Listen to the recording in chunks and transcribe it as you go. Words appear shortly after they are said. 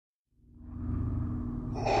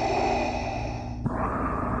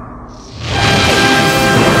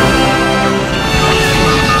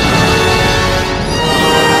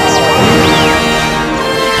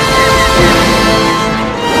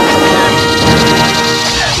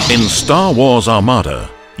In Star Wars Armada,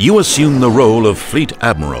 you assume the role of Fleet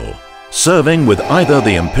Admiral, serving with either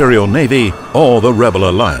the Imperial Navy or the Rebel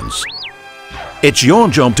Alliance. It's your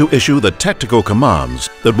job to issue the tactical commands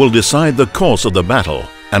that will decide the course of the battle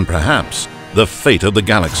and perhaps the fate of the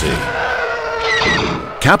galaxy.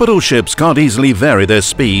 Capital ships can't easily vary their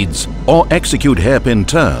speeds or execute hairpin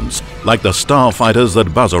turns like the starfighters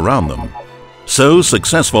that buzz around them. So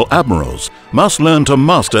successful admirals must learn to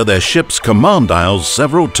master their ship's command dials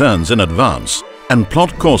several turns in advance and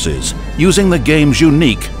plot courses using the game's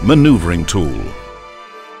unique maneuvering tool.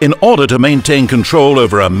 In order to maintain control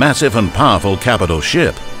over a massive and powerful capital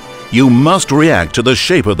ship, you must react to the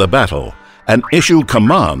shape of the battle and issue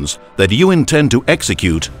commands that you intend to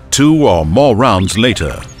execute 2 or more rounds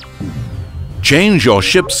later. Change your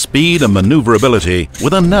ship's speed and maneuverability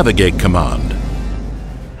with a navigate command.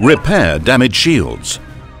 Repair damaged shields,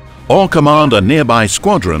 or command a nearby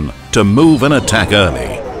squadron to move and attack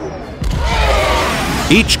early.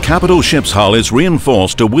 Each capital ship's hull is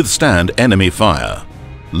reinforced to withstand enemy fire.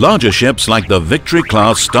 Larger ships like the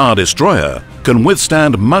Victory-class Star Destroyer can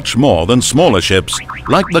withstand much more than smaller ships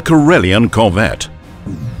like the Corellian corvette.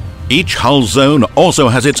 Each hull zone also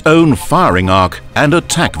has its own firing arc and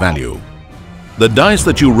attack value. The dice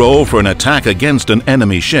that you roll for an attack against an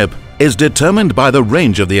enemy ship is determined by the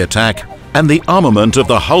range of the attack and the armament of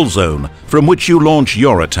the hull zone from which you launch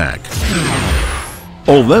your attack.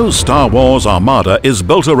 Although Star Wars Armada is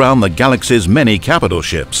built around the galaxy's many capital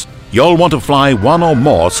ships, you'll want to fly 1 or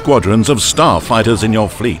more squadrons of starfighters in your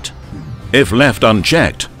fleet. If left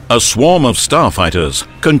unchecked, a swarm of starfighters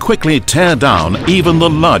can quickly tear down even the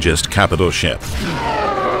largest capital ship.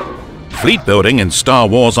 Fleet building in Star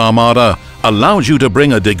Wars Armada allows you to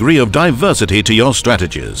bring a degree of diversity to your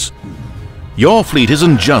strategies. Your fleet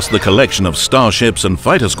isn't just the collection of starships and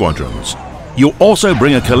fighter squadrons. You also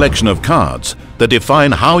bring a collection of cards that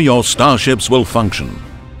define how your starships will function.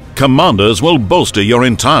 Commanders will bolster your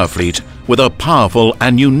entire fleet with a powerful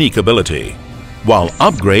and unique ability, while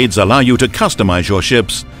upgrades allow you to customize your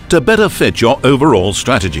ships to better fit your overall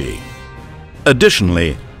strategy.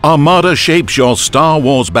 Additionally, Armada shapes your Star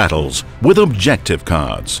Wars battles with objective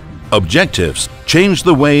cards. Objectives change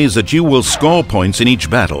the ways that you will score points in each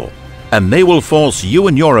battle, and they will force you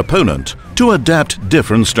and your opponent to adapt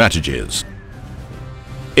different strategies.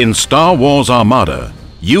 In Star Wars Armada,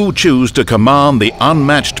 you choose to command the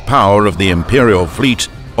unmatched power of the Imperial fleet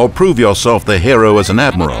or prove yourself the hero as an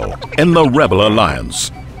admiral in the Rebel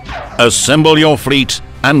Alliance. Assemble your fleet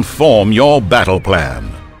and form your battle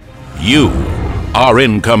plan. You are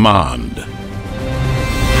in command.